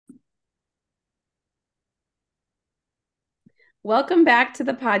Welcome back to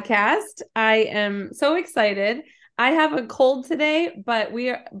the podcast. I am so excited. I have a cold today, but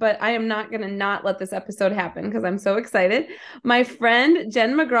I am not going to not let this episode happen because I'm so excited. My friend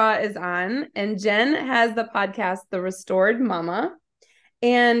Jen McGraw is on, and Jen has the podcast The Restored Mama,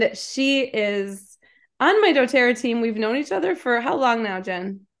 and she is on my doTERRA team. We've known each other for how long now,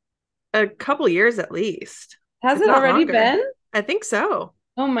 Jen? A couple years at least, Has if it not already longer. been? I think so.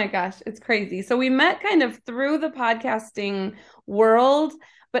 Oh my gosh, it's crazy. So we met kind of through the podcasting world,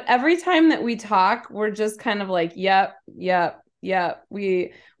 but every time that we talk, we're just kind of like, yep, yep, yep.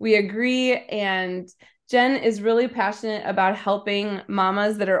 We agree, and Jen is really passionate about helping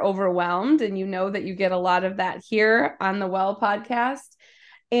mamas that are overwhelmed, and you know that you get a lot of that here on the Well podcast.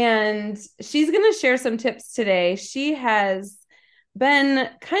 And she's going to share some tips today. She has been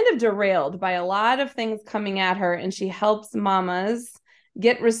kind of derailed by a lot of things coming at her, and she helps mamas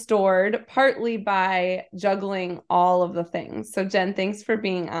get restored partly by juggling all of the things. So, Jen, thanks for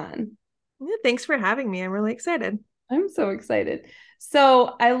being on. Yeah, thanks for having me. I'm really excited. I'm so excited.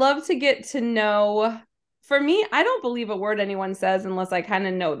 So, I love to get to know, for me, I don't believe a word anyone says unless I kind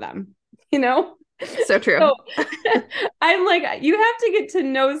of know them, you know? So true. So I'm like, you have to get to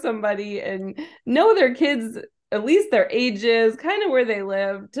know somebody and know their kids, at least their ages, kind of where they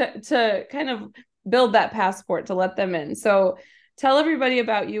live, to kind of build that passport to let them in. So tell everybody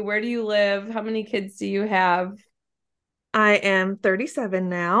about you. Where do you live? How many kids do you have? I am 37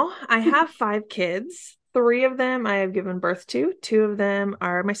 now. I have five kids. Three of them I have given birth to. Two of them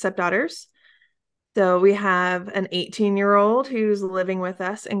are my stepdaughters. So we have an 18-year-old who's living with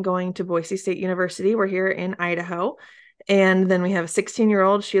us and going to Boise State University. We're here in Idaho. And then we have a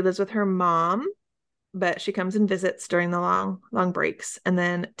 16-year-old. She lives with her mom, but she comes and visits during the long breaks. And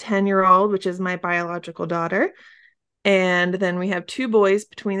then 10-year-old, which is my biological daughter. And then we have two boys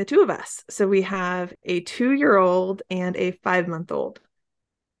between the two of us. So we have a 2-year-old and a 5-month-old.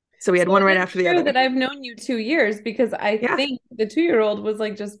 So we had So one it right is after the true other. that I've known you 2 years because I Yeah. think the 2-year-old was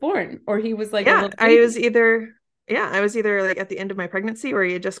like just born, or he was like a Yeah. little baby. I was either like at the end of my pregnancy or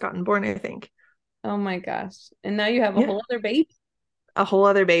he had just gotten born, I think. Oh my gosh. And now you have a Yeah. whole other baby. A whole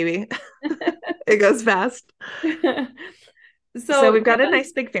other baby. It goes fast. So So we've give got a us.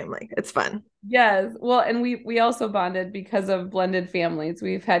 nice big family. It's fun. Yes. Well, and we also bonded because of blended families.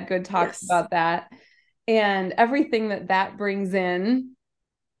 We've had good talks Yes. about that and everything that that brings in.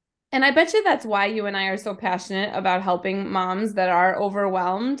 And I bet you that's why you and I are so passionate about helping moms that are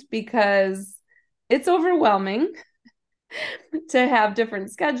overwhelmed because it's overwhelming to have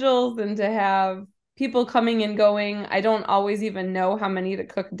different schedules and to have people coming and going. I don't always even know how many to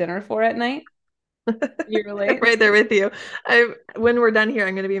cook dinner for at night. You I'm relate? right there with you. I When we're done here,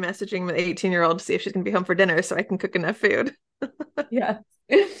 I'm going to be messaging the 18-year-old to see if she's going to be home for dinner so I can cook enough food. Yes.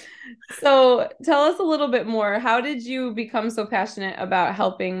 So tell us a little bit more. How did you become so passionate about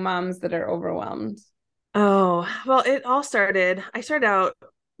helping moms that are overwhelmed? Oh, well, I started out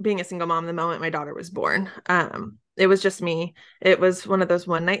being a single mom the moment my daughter was born. It was just me. It was one of those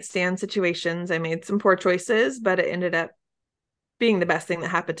one night stand situations. I made some poor choices, but it ended up being the best thing that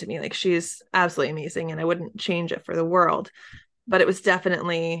happened to me. Like she's absolutely amazing and I wouldn't change it for the world. But it was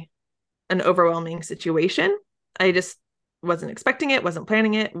definitely an overwhelming situation. I just wasn't expecting it, wasn't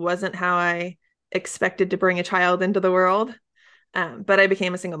planning it, wasn't how I expected to bring a child into the world. But I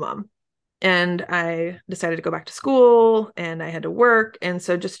became a single mom and I decided to go back to school and I had to work. And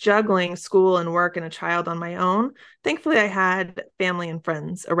so just juggling school and work and a child on my own. Thankfully, I had family and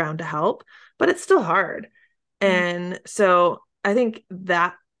friends around to help, but it's still hard. And so I think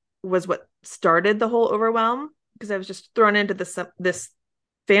that was what started the whole overwhelm because I was just thrown into this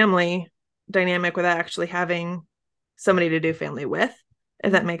family dynamic without actually having somebody to do family with,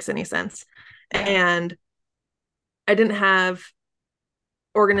 if that makes any sense. Yeah. And I didn't have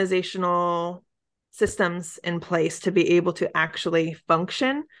organizational systems in place to be able to actually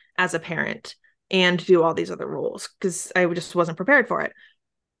function as a parent and do all these other roles because I just wasn't prepared for it.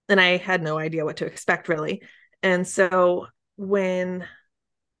 And I had no idea what to expect really. And so when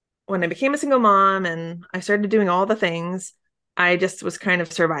I became a single mom and I started doing all the things, I just was kind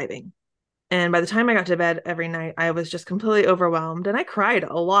of surviving. And by the time I got to bed every night, I was just completely overwhelmed and I cried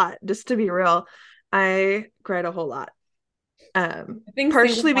a lot, just to be real. I cried a whole lot. I think single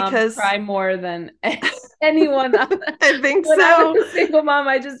Partially moms because cry more than anyone. I think When I so. was a single mom,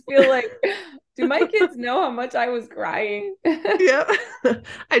 I just feel like, do my kids know how much I was crying? Yeah.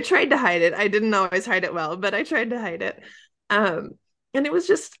 I tried to hide it. I didn't always hide it well, but I tried to hide it. Um, and it was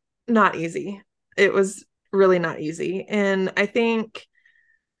just not easy. It was really not easy. And I think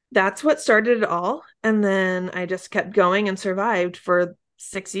that's what started it all. And then I just kept going and survived for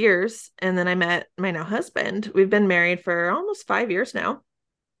 6 years. And then I met my now husband. We've been married for almost 5 years now.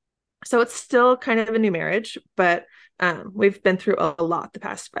 So it's still kind of a new marriage, but we've been through a lot the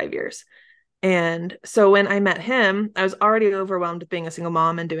past 5 years. And so when I met him, I was already overwhelmed with being a single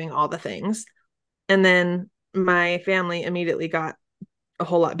mom and doing all the things. And then my family immediately got a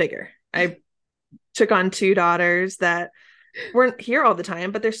whole lot bigger. I took on two daughters that weren't here all the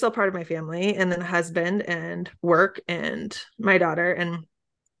time, but they're still part of my family. And then a husband and work and my daughter and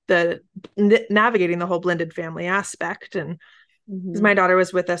the navigating the whole blended family aspect. And because my daughter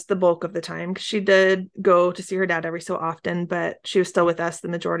was with us the bulk of the time, because she did go to see her dad every so often, but she was still with us the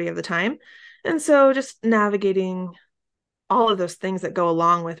majority of the time. And so just navigating all of those things that go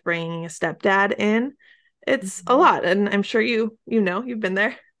along with bringing a stepdad in, it's a lot. And I'm sure you've been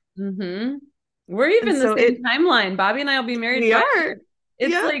there. We're even And the so same timeline. Bobby and I will be married we 5 years. are.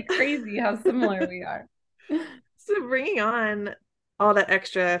 It's Yeah. like crazy how similar we are. So bringing on all that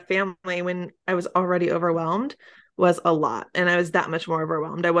extra family when I was already overwhelmed was a lot. And I was that much more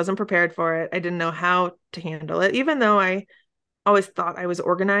overwhelmed. I wasn't prepared for it. I didn't know how to handle it. Even though I always thought I was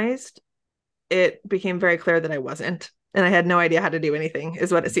organized, it became very clear that I wasn't. And I had no idea how to do anything,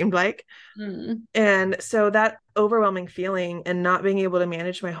 is what it seemed like. And so that overwhelming feeling and not being able to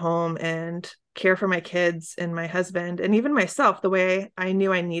manage my home and care for my kids and my husband and even myself the way I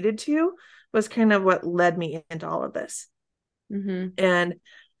knew I needed to was kind of what led me into all of this. And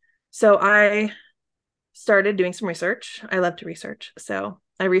so I started doing some research. I love to research. So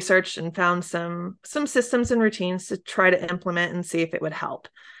I researched and found some systems and routines to try to implement and see if it would help.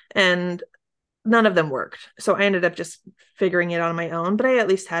 And none of them worked. So I ended up just figuring it out on my own, but I at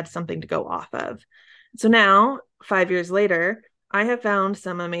least had something to go off of. So now, 5 years later, I have found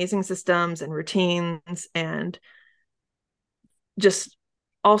some amazing systems and routines and just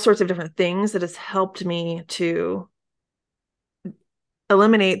all sorts of different things that has helped me to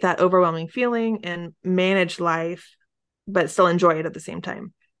eliminate that overwhelming feeling and manage life, but still enjoy it at the same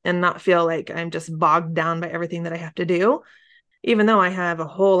time and not feel like I'm just bogged down by everything that I have to do. Even though I have a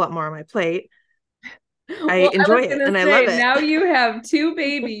whole lot more on my plate, I Well, I enjoy was it going and to I love say, it. now you have two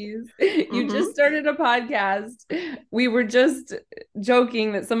babies. You just started a podcast. We were just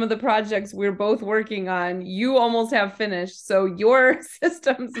joking that some of the projects we're both working on, you almost have finished. So your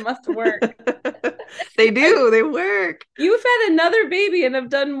systems must work. They do. They work. You've had another baby and have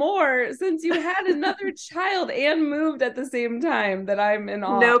done more since you had another child and moved at the same time that I'm in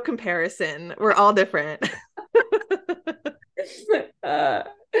awe. No comparison. We're all different. uh,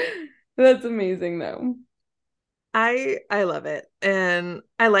 that's amazing, though. I love it. And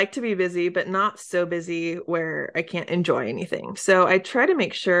I like to be busy, but not so busy where I can't enjoy anything. So I try to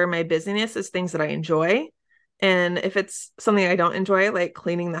make sure my busyness is things that I enjoy. And if it's something I don't enjoy, like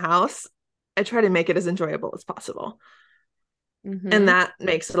cleaning the house, I try to make it as enjoyable as possible. And that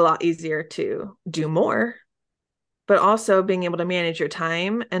makes it a lot easier to do more, but also being able to manage your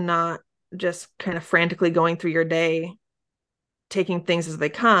time and not just kind of frantically going through your day taking things as they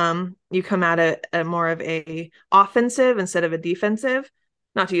come. You come at it at more of a offensive instead of a defensive.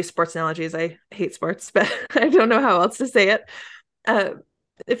 Not to use sports analogies, I hate sports, but I don't know how else to say it.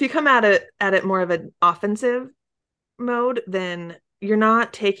 If you come at it more of an offensive mode, then you're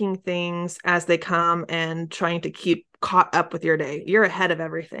not taking things as they come and trying to keep caught up with your day. You're ahead of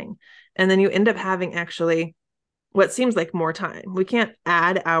everything. And then you end up having actually what seems like more time. We can't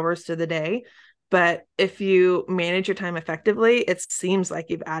add hours to the day, but if you manage your time effectively, it seems like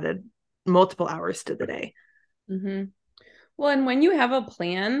you've added multiple hours to the day. Well, and when you have a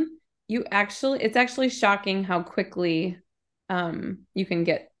plan, it's actually shocking how quickly you can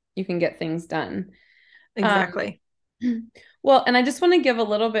get things done. Exactly. Well, and I just want to give a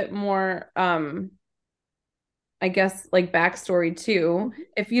little bit more I guess like backstory too.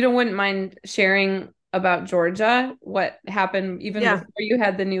 If you wouldn't mind sharing about Georgia, what happened even before you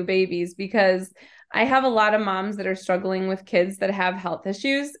had the new babies, because I have a lot of moms that are struggling with kids that have health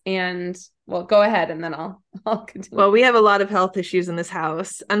issues. And well, go ahead and then I'll continue. Well, we have a lot of health issues in this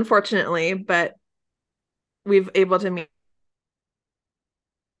house, unfortunately, but we've able to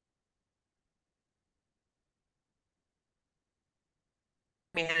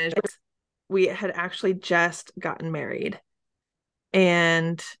manage. We had actually just gotten married.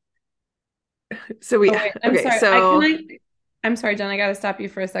 And so we I'm okay, sorry. so I'm sorry, Jen, I gotta stop you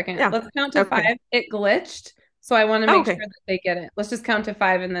for a second. yeah. Let's count to Okay. 5. It glitched. So I want to make sure that they get it. Let's just count to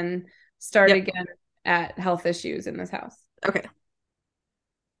 5 and then start again at health issues in this house. Okay.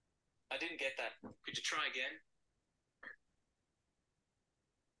 I didn't get that. Could you try again?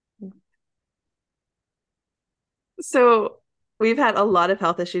 So we've had a lot of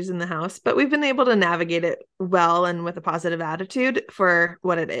health issues in the house, but we've been able to navigate it well and with a positive attitude for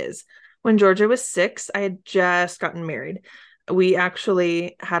what it is. When Georgia was 6, I had just gotten married. We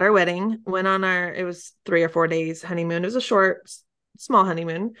actually had our wedding, went on it was 3 or 4 days honeymoon. It was a short, small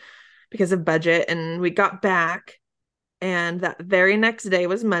honeymoon because of budget. And we got back, and that very next day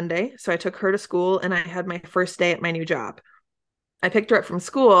was Monday. So I took her to school and I had my first day at my new job. I picked her up from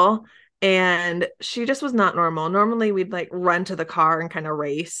school and she just was not normal. Normally we'd like run to the car and kind of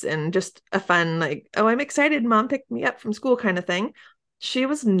race and just a fun, like, oh, I'm excited, mom picked me up from school kind of thing. She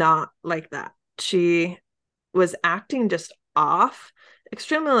was not like that. She was acting just off,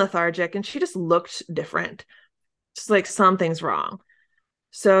 extremely lethargic, and she just looked different. Just like something's wrong.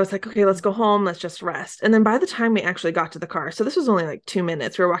 So it's like, okay, let's go home. Let's just rest. And then by the time we actually got to the car, so this was only like 2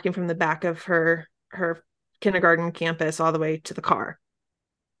 minutes. We were walking from the back of her kindergarten campus all the way to the car.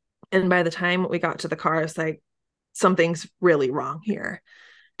 And by the time we got to the car, it's like, something's really wrong here.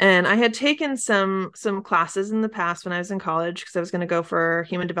 And I had taken some classes in the past when I was in college because I was going to go for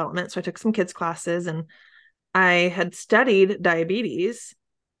human development. So I took some kids classes and I had studied diabetes,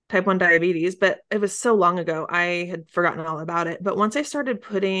 type 1 diabetes, but it was so long ago, I had forgotten all about it. But once I started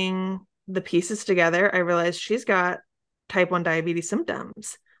putting the pieces together, I realized she's got type 1 diabetes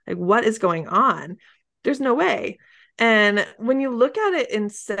symptoms. Like, what is going on? There's no way. And when you look at it in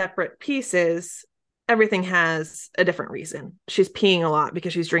separate pieces, everything has a different reason. She's peeing a lot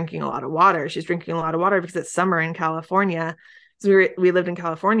because she's drinking a lot of water. She's drinking a lot of water because it's summer in California. So we lived in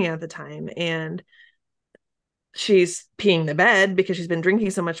California at the time, and she's peeing the bed because she's been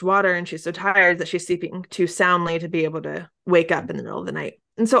drinking so much water and she's so tired that she's sleeping too soundly to be able to wake up in the middle of the night.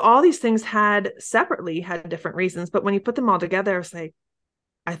 And so all these things had different reasons, but when you put them all together, it's like,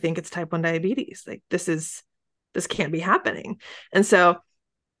 I think it's type 1 diabetes. Like, this can't be happening. And so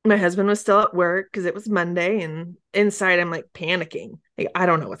my husband was still at work because it was Monday, and inside I'm like panicking. Like, I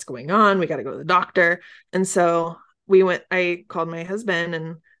don't know what's going on. We got to go to the doctor. And so I called my husband,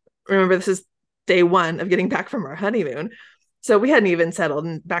 and remember, this is day 1 of getting back from our honeymoon. So we hadn't even settled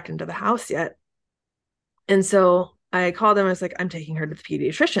back into the house yet. And so I called him. I was like, I'm taking her to the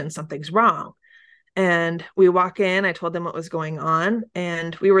pediatrician. Something's wrong. And we walk in, I told them what was going on,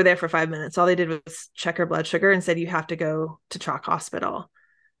 and we were there for 5 minutes. All they did was check her blood sugar and said, you have to go to Chalk Hospital.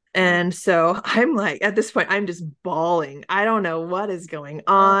 And so I'm like, at this point, I'm just bawling. I don't know what is going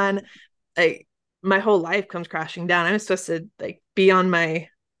on. Like, my whole life comes crashing down. I'm supposed to like be on my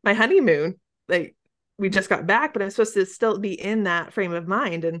honeymoon. Like, we just got back, but I'm supposed to still be in that frame of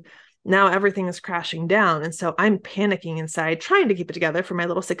mind. And now everything is crashing down. And so I'm panicking inside, trying to keep it together for my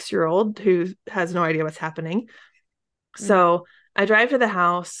little 6-year-old who has no idea what's happening. So I drive to the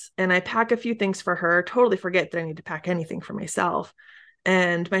house and I pack a few things for her, totally forget that I need to pack anything for myself.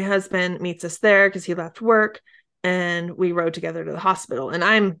 And my husband meets us there because he left work, and we rode together to the hospital, and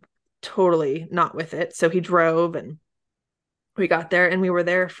I'm totally not with it. So he drove, and we got there, and we were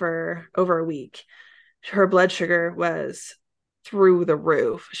there for over a week. Her blood sugar was through the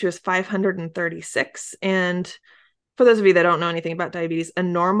roof. She was 536. And for those of you that don't know anything about diabetes, a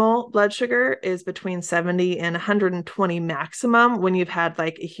normal blood sugar is between 70 and 120 maximum when you've had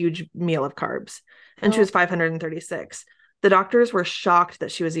like a huge meal of carbs. And she was 536. The doctors were shocked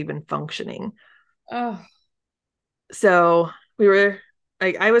that she was even functioning. Oh. So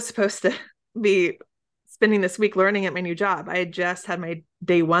I was supposed to be spending this week learning at my new job. I had just had my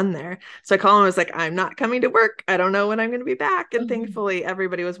day 1 there. So I called him and was like, I'm not coming to work. I don't know when I'm going to be back. And thankfully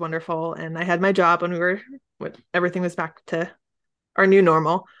everybody was wonderful. And I had my job when everything was back to our new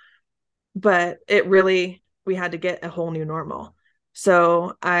normal. But we had to get a whole new normal.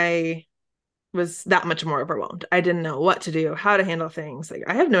 So I was that much more overwhelmed. I didn't know what to do, how to handle things. Like,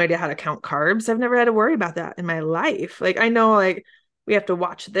 I have no idea how to count carbs. I've never had to worry about that in my life. Like, I know like we have to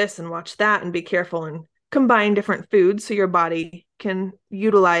watch this and watch that and be careful and combine different foods so your body can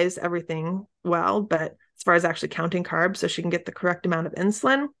utilize everything well. But as far as actually counting carbs so she can get the correct amount of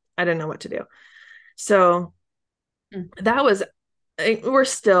insulin, I didn't know what to do. So we're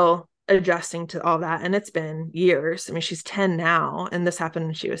still adjusting to all that. And it's been years. I mean, she's 10 now, and this happened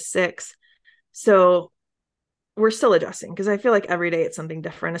when she was 6. So we're still adjusting because I feel like every day it's something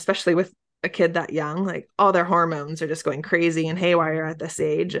different, especially with a kid that young. Like, all their hormones are just going crazy and haywire at this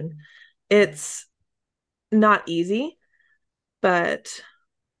age. And it's not easy, but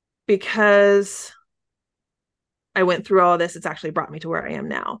because I went through all this, it's actually brought me to where I am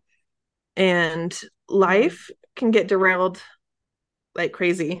now. And life can get derailed like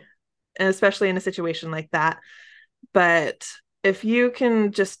crazy, and especially in a situation like that. But if you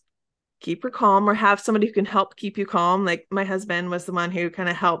can just keep her calm, or have somebody who can help keep you calm, like my husband was the one who kind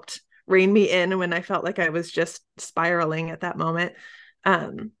of helped rein me in when I felt like I was just spiraling at that moment.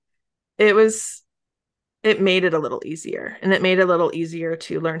 Um, it made it a little easier, and it made it a little easier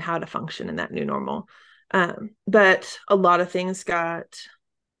to learn how to function in that new normal. But a lot of things got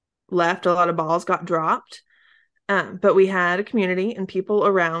left, a lot of balls got dropped. But we had a community and people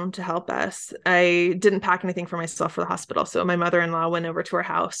around to help us. I didn't pack anything for myself for the hospital. So my mother-in-law went over to our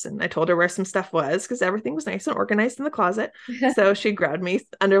house and I told her where some stuff was because everything was nice and organized in the closet. So she grabbed me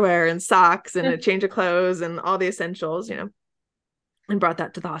underwear and socks and a change of clothes and all the essentials, and brought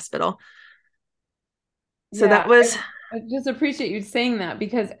that to the hospital. So Yeah, that was, I just appreciate you saying that,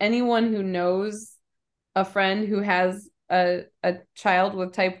 because anyone who knows a friend who has a child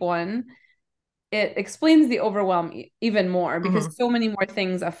with type 1, it explains the overwhelm even more, because so many more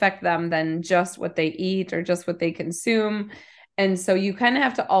things affect them than just what they eat or just what they consume. And so you kind of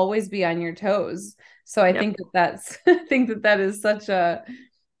have to always be on your toes. So I think that's I think that is such a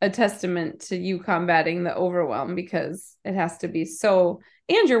testament to you combating the overwhelm, because it has to be so,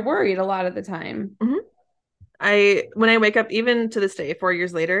 and you're worried a lot of the time. when I wake up, even to this day, 4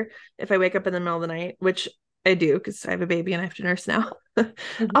 years later, if I wake up in the middle of the night, which I do because I have a baby and I have to nurse now,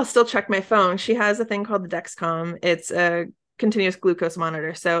 I'll still check my phone. She has a thing called the Dexcom. It's a continuous glucose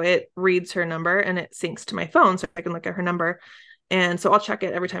monitor. So it reads her number and it syncs to my phone so I can look at her number. And so I'll check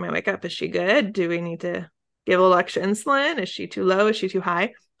it every time I wake up. Is she good? Do we need to give a little extra insulin? Is she too low? Is she too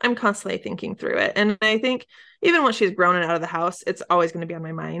high? I'm constantly thinking through it. And I think even once she's grown and out of the house, it's always going to be on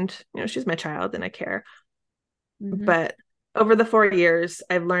my mind. She's my child and I care. But over the 4 years,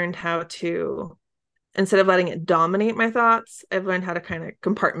 I've learned how to, instead of letting it dominate my thoughts, I've learned how to kind of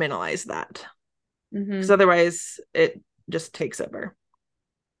compartmentalize that. Because otherwise it just takes over.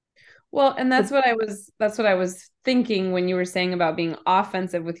 Well, and that's what I was thinking when you were saying about being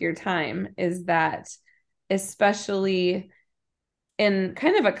offensive with your time, is that especially in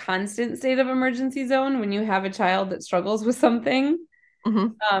kind of a constant state of emergency zone, when you have a child that struggles with something,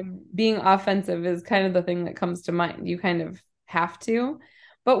 being offensive is kind of the thing that comes to mind. You kind of have to,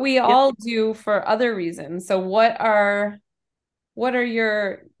 but we all do for other reasons. So what are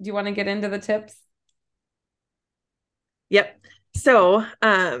your, do you want to get into the tips? Yep. So,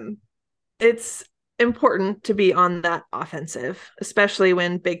 it's important to be on that offensive, especially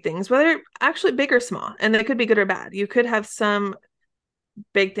when big things, whether actually big or small, and they could be good or bad. You could have some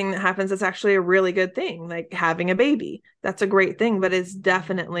big thing that happens that's actually a really good thing, like having a baby. That's a great thing, but it's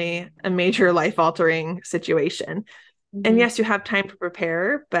definitely a major life-altering situation. And yes, you have time to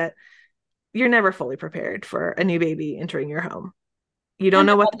prepare, but you're never fully prepared for a new baby entering your home. You don't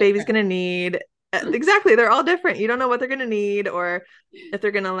know what the baby's going to need. Exactly. They're all different. You don't know what they're going to need, or if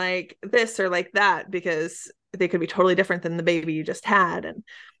they're going to like this or like that, because they could be totally different than the baby you just had. And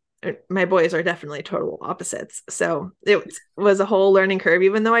my boys are definitely total opposites. So it was a whole learning curve,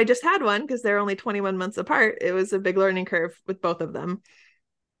 even though I just had one because they're only 21 months apart. It was a big learning curve with both of them.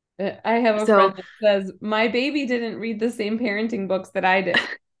 I have a friend that says, my baby didn't read the same parenting books that I did.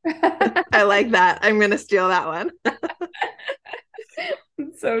 I like that. I'm going to steal that one.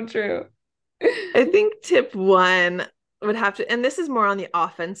 It's so true. I think tip one would have to, and this is more on the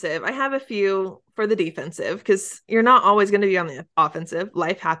offensive. I have a few for the defensive because you're not always going to be on the offensive.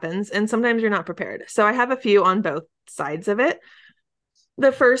 Life happens and sometimes you're not prepared. So I have a few on both sides of it.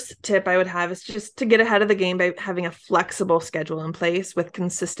 The first tip I would have is just to get ahead of the game by having a flexible schedule in place with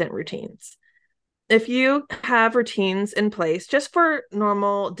consistent routines. If you have routines in place just for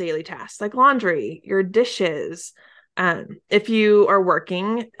normal daily tasks like laundry, your dishes, if you are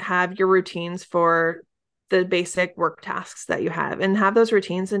working, have your routines for the basic work tasks that you have, and have those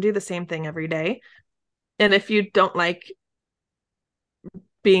routines and do the same thing every day. And if you don't like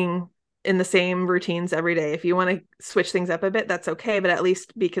being in the same routines every day, if you want to switch things up a bit, that's okay, but at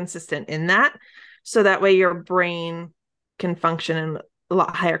least be consistent in that. So that way your brain can function in a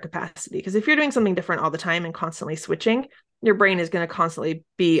lot higher capacity. Because if you're doing something different all the time and constantly switching, your brain is going to constantly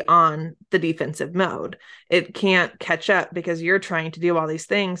be on the defensive mode. It can't catch up because you're trying to do all these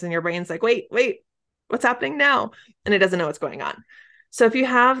things and your brain's like, wait, what's happening now? And it doesn't know what's going on. So if you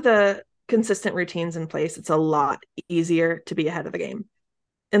have the consistent routines in place, it's a lot easier to be ahead of the game.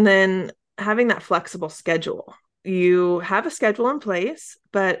 And then having that flexible schedule. You have a schedule in place,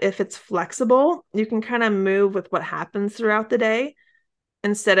 but if it's flexible, you can kind of move with what happens throughout the day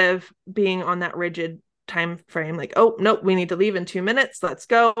instead of being on that rigid time frame, like, oh, nope, we need to leave in 2 minutes. Let's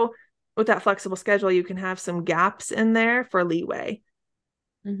go. With that flexible schedule, you can have some gaps in there for leeway.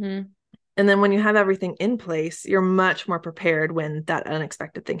 And then when you have everything in place, you're much more prepared when that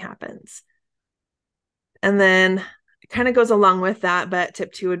unexpected thing happens. And then it kind of goes along with that, but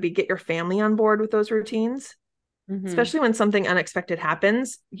tip two would be get your family on board with those routines. especially when something unexpected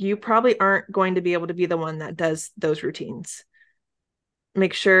happens. You probably aren't going to be able to be the one that does those routines.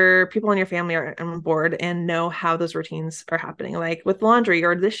 Make sure people in your family are on board and know how those routines are happening. Like with laundry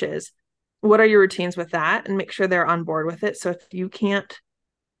or dishes, what are your routines with that? And make sure they're on board with it. So if you can't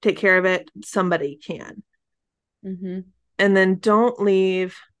take care of it, somebody can. And then don't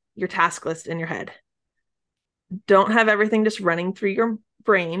leave your task list in your head. Don't have everything just running through your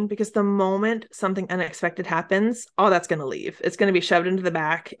brain, because the moment something unexpected happens, all that's going to leave. It's going to be shoved into the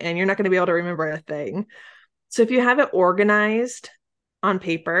back and you're not going to be able to remember a thing. So if you have it organized on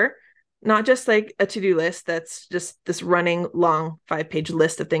paper, not just like a to-do list that's just this running long 5-page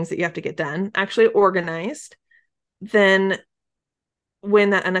list of things that you have to get done, actually organized, then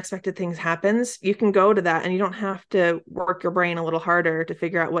when that unexpected thing happens, you can go to that and you don't have to work your brain a little harder to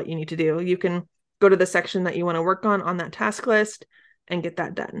figure out what you need to do. You can go to the section that you want to work on that task list and get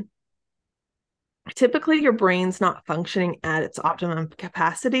that done. Typically, your brain's not functioning at its optimum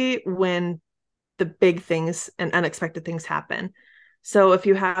capacity when the big things and unexpected things happen. So if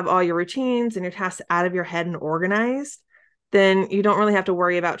you have all your routines and your tasks out of your head and organized, then you don't really have to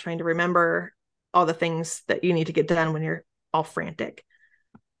worry about trying to remember all the things that you need to get done when you're all frantic.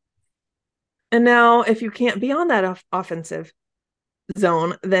 And now, if you can't be on that offensive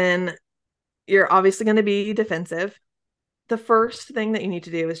zone, then you're obviously going to be defensive. The first thing that you need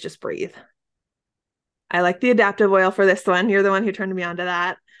to do is just breathe. I like the adaptive oil for this one. You're the one who turned me on to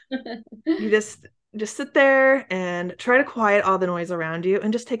that. You just sit there and try to quiet all the noise around you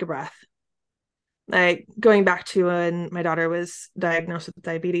and just take a breath. Like going back to when my daughter was diagnosed with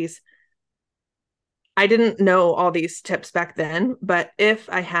diabetes, I didn't know all these tips back then, but if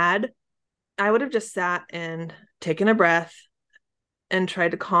I had, I would have just sat and taken a breath and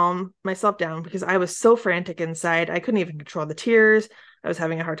tried to calm myself down, because I was so frantic inside. I couldn't even control the tears. I was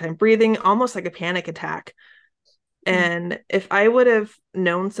having a hard time breathing, almost like a panic attack. And if I would have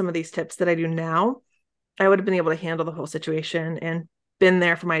known some of these tips that I do now, I would have been able to handle the whole situation and been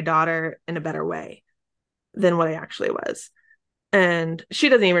there for my daughter in a better way than what I actually was. And she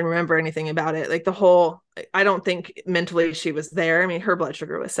doesn't even remember anything about it. Like I don't think mentally she was there. I mean, her blood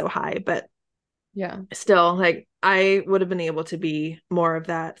sugar was so high, but yeah, still, like, I would have been able to be more of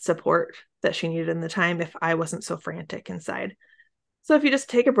that support that she needed in the time if I wasn't so frantic inside. So if you just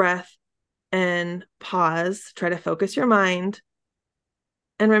take a breath and pause, try to focus your mind,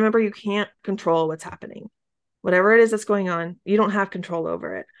 and remember, you can't control what's happening. Whatever it is that's going on, you don't have control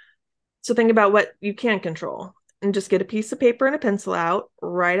over it. So think about what you can control and just get a piece of paper and a pencil out,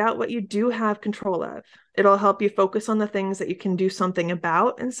 write out what you do have control of. It'll help you focus on the things that you can do something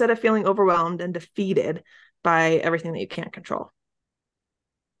about instead of feeling overwhelmed and defeated by everything that you can't control.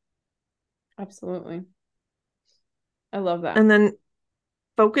 Absolutely. I love that. And then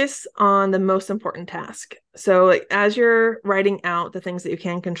focus on the most important task. So like, as you're writing out the things that you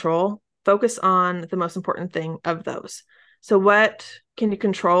can control, focus on the most important thing of those. So what can you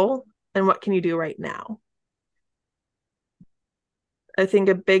control and what can you do right now? I think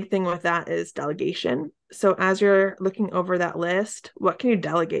a big thing with that is delegation. So as you're looking over that list, what can you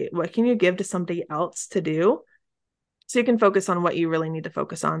delegate? What can you give to somebody else to do? So you can focus on what you really need to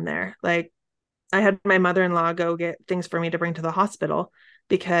focus on there. Like, I had my mother-in-law go get things for me to bring to the hospital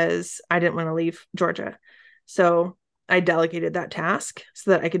because I didn't want to leave Georgia. So I delegated that task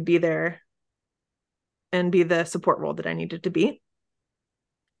so that I could be there and be the support role that I needed to be.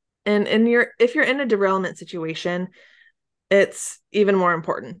 And if you're in a derailment situation, it's even more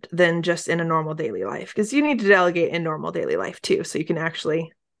important than just in a normal daily life, because you need to delegate in normal daily life too, so you can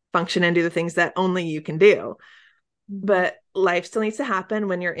actually function and do the things that only you can do. But life still needs to happen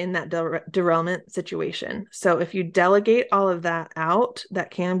when you're in that derailment situation. So if you delegate all of that out that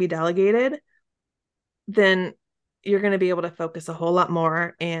can be delegated, then you're going to be able to focus a whole lot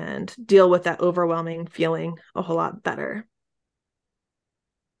more and deal with that overwhelming feeling a whole lot better.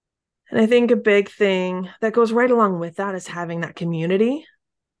 And I think a big thing that goes right along with that is having that community.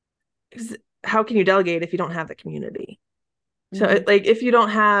 Because how can you delegate if you don't have the community? So like, if you don't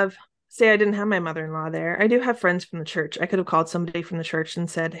have, say I didn't have my mother-in-law there, I do have friends from the church. I could have called somebody from the church and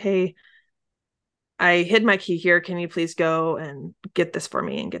said, hey, I hid my key here. Can you please go and get this for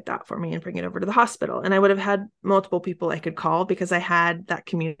me and get that for me and bring it over to the hospital? And I would have had multiple people I could call because I had that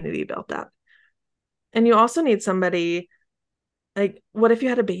community built up. And you also need somebody, like, what if you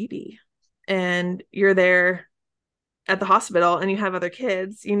had a baby and you're there at the hospital and you have other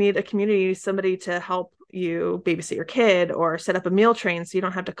kids? You need a community, somebody to help you babysit your kid or set up a meal train so you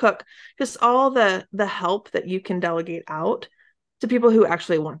don't have to cook. Just all the help that you can delegate out to people who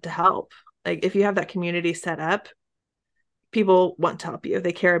actually want to help. Like, if you have that community set up, people want to help you.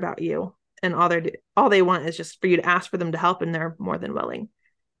 They care about you. and all they want is just for you to ask for them to help, and they're more than willing.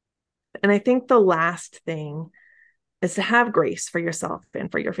 And I think the last thing is to have grace for yourself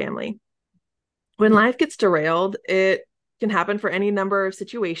and for your family. When life gets derailed, it can happen for any number of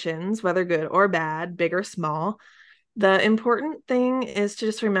situations, whether good or bad, big or small. The important thing is to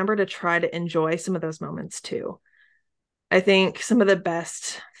just remember to try to enjoy some of those moments too. I think some of the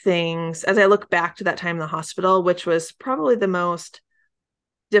best things, as I look back to that time in the hospital, which was probably the most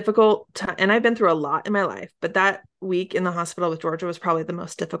difficult time, and I've been through a lot in my life, but that week in the hospital with Georgia was probably the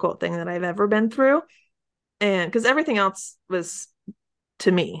most difficult thing that I've ever been through. And because everything else was,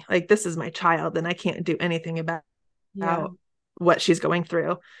 to me, like, this is my child and I can't do anything about what she's going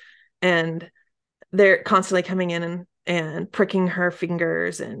through. And they're constantly coming in and pricking her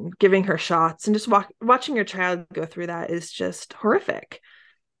fingers and giving her shots, and just watching your child go through that is just horrific.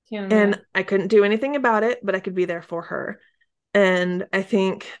 And I couldn't do anything about it, but I could be there for her. And I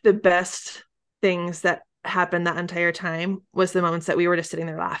think the best things that happened that entire time was the moments that we were just sitting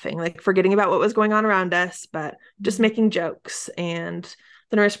there laughing, like forgetting about what was going on around us, but just making jokes. And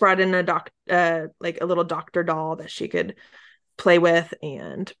the nurse brought in like a little doctor doll that she could play with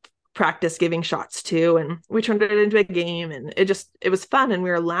and practice giving shots to, and we turned it into a game, and it was fun, and we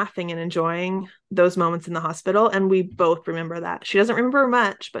were laughing and enjoying those moments in the hospital. And we both remember that. She doesn't remember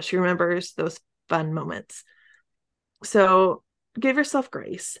much, but she remembers those fun moments. So give yourself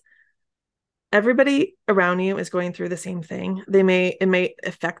grace. Everybody around you is going through the same thing. It may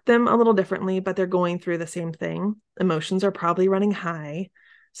affect them a little differently, but they're going through the same thing. Emotions are probably running high.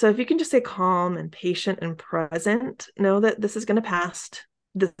 So if you can just stay calm and patient and present, know that this is going to pass.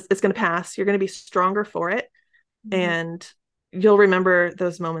 It's going to pass. You're going to be stronger for it. And you'll remember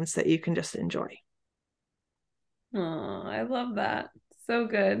those moments that you can just enjoy. Oh, I love that. So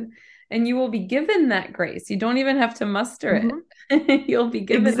good. And you will be given that grace. You don't even have to muster it. You'll be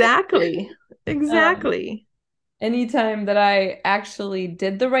given Exactly. it. Exactly. Anytime that I actually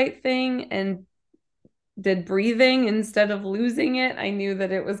did the right thing and did breathing instead of losing it, I knew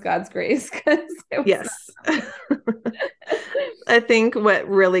that it was God's grace. Yes. I think what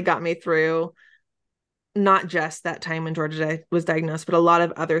really got me through, not just that time when Georgia was diagnosed, but a lot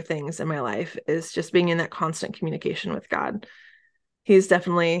of other things in my life, is just being in that constant communication with God. He's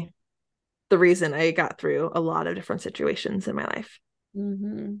definitely the reason I got through a lot of different situations in my life.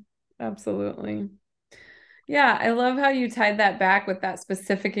 Absolutely. Yeah, I love how you tied that back with that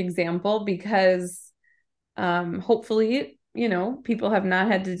specific example, because hopefully, people have not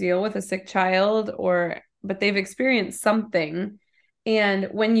had to deal with a sick child, but they've experienced something. And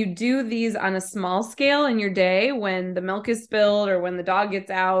when you do these on a small scale in your day, when the milk is spilled or when the dog gets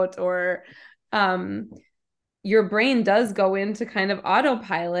out, or your brain does go into kind of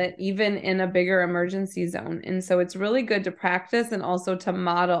autopilot, even in a bigger emergency zone. And so it's really good to practice and also to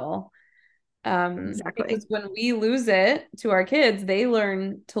model. Exactly. Because when we lose it to our kids, they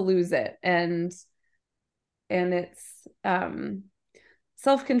learn to lose it. And it's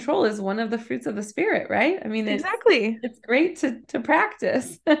self-control is one of the fruits of the spirit, right? I mean, exactly. It's great to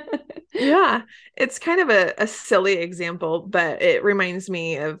practice. Yeah, it's kind of a silly example, but it reminds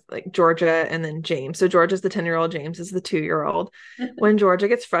me of like Georgia and then James. So Georgia's the 10-year-old, James is the 2-year-old. When Georgia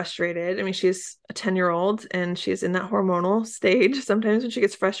gets frustrated, I mean, she's a 10-year-old and she's in that hormonal stage. Sometimes when she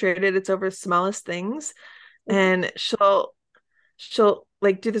gets frustrated, it's over the smallest things. And she'll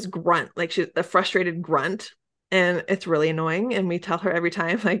like do this grunt, like she's a frustrated grunt. And it's really annoying. And we tell her every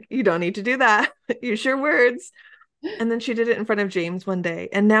time, like, you don't need to do that. Use your words. And then she did it in front of James one day,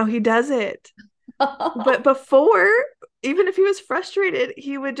 and now he does it. But before, even if he was frustrated,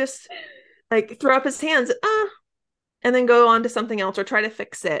 he would just like throw up his hands, and then go on to something else or try to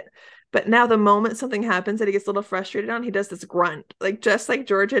fix it. But now the moment something happens that he gets a little frustrated on, he does this grunt, like just like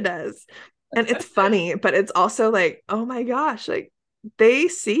Georgia does. And it's funny, but it's also like, oh my gosh, like they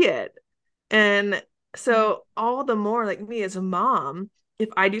see it. And so all the more, like, me as a mom, if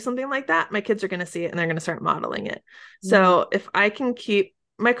I do something like that, my kids are going to see it and they're going to start modeling it. So if I can keep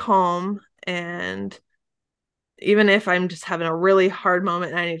my calm, and even if I'm just having a really hard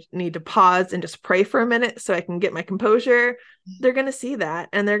moment and I need to pause and just pray for a minute so I can get my composure, they're going to see that,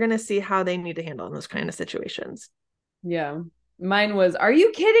 and they're going to see how they need to handle in those kind of situations. Yeah. Mine was, "Are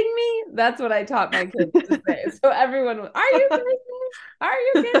you kidding me?" That's what I taught my kids to say. So everyone was, "Are you kidding me? Are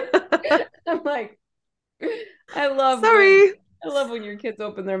you kidding me?" I'm like, I love when your kids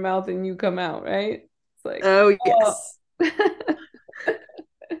open their mouth and you come out, right? It's like, oh yes.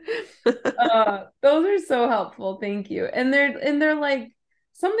 Those are so helpful. Thank you. And they're like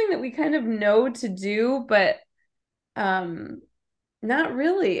something that we kind of know to do, but not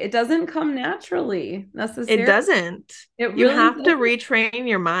really. It doesn't come naturally necessarily. It doesn't. It You really have to doesn't. retrain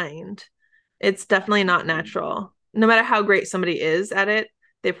your mind. It's definitely not natural. No matter how great somebody is at it,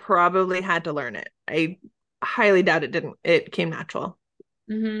 they probably had to learn it. I highly doubt it came natural.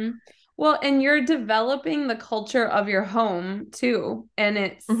 Mm-hmm. Well, and you're developing the culture of your home too. And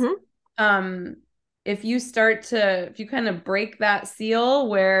it's Mm-hmm. um if you kind of break that seal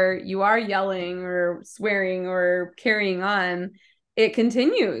where you are yelling or swearing or carrying on, it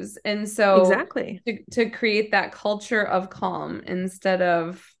continues. And so Exactly. to create that culture of calm instead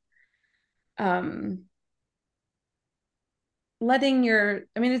of um letting I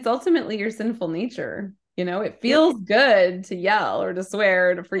mean, it's ultimately your sinful nature. It Yep. feels good to yell or to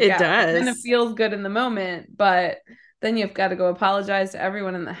swear or to freak It out. It kind of does. feels good in the moment, but then you've got to go apologize to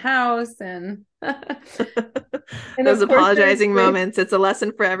everyone in the house and Those of course there's apologizing grace. moments. It's a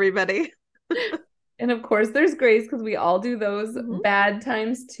lesson for everybody. And of course there's grace because we all do those Mm-hmm. bad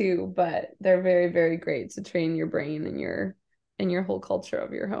times too, but they're very, very great to train your brain and your whole culture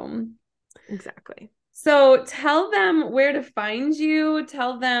of your home. Exactly. So tell them where to find you.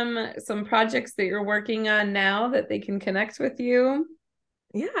 Tell them some projects that you're working on now that they can connect with you.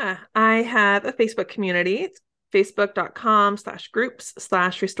 Yeah. I have a Facebook community. It's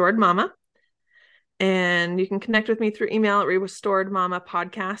facebook.com/groups/restored mama. And you can connect with me through email at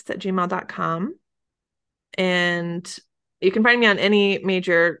restoredmamapodcast@gmail.com. And you can find me on any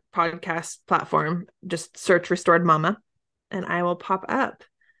major podcast platform. Just search Restored Mama and I will pop up.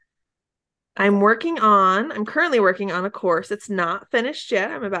 I'm currently working on a course. It's not finished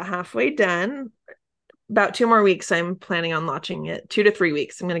yet. I'm about halfway done. About 2 more weeks, I'm planning on launching it. 2 to 3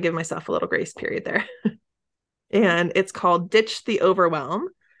 weeks. I'm going to give myself a little grace period there. And it's called Ditch the Overwhelm.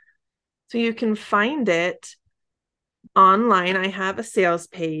 So you can find it online. I have a sales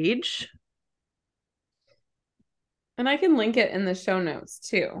page. And I can link it in the show notes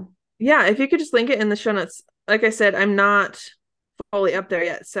too. Yeah, if you could just link it in the show notes. Like I said, I'm not fully up there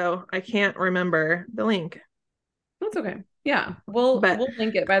yet, so I can't remember the link. That's okay. Yeah, we'll But we'll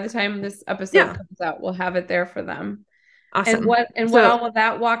link it by the time this episode yeah, comes out. We'll have it there for them. And awesome. what So all will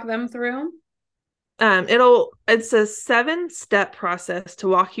that walk them through? it's a 7-step process to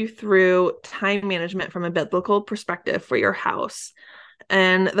walk you through time management from a biblical perspective for your house.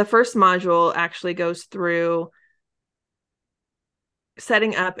 And the first module actually goes through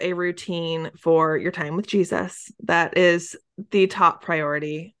setting up a routine for your time with Jesus. That is the top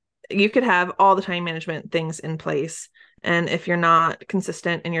priority. You could have all the time management things in place. And if you're not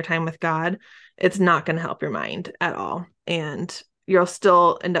consistent in your time with God, it's not going to help your mind at all. And you'll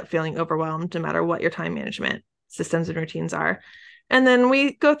still end up feeling overwhelmed no matter what your time management systems and routines are. And then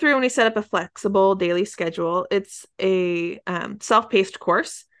we go through and we set up a flexible daily schedule. It's a self-paced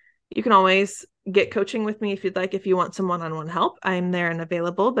course. You can always get coaching with me if you'd like. If you want some one-on-one help, I'm there and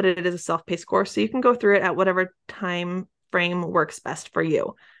available, but it is a self-paced course, so you can go through it at whatever time frame works best for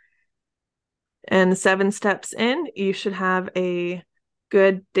you. And 7 steps in, you should have a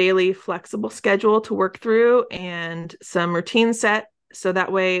good daily flexible schedule to work through and some routine set, so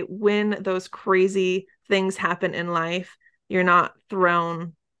that way when those crazy things happen in life, you're not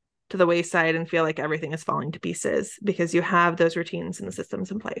thrown to the wayside and feel like everything is falling to pieces because you have those routines and the systems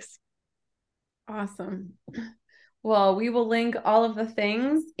in place. Awesome. Well, we will link all of the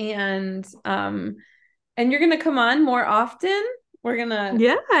things and you're gonna come on more often. We're gonna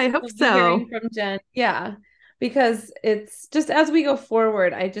Yeah, I hope We'll be hearing so. from Jen. Yeah. Because it's just as we go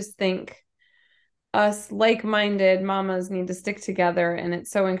forward, I just think us like-minded mamas need to stick together, and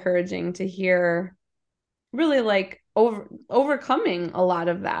it's so encouraging to hear really like overcoming a lot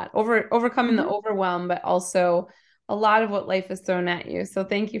of that, overcoming the Mm-hmm. overwhelm, but also a lot of what life has thrown at you. So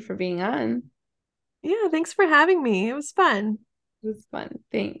thank you for being on. Yeah, thanks for having me. It was fun. It was fun.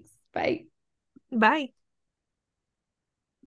 Thanks. Bye. Bye.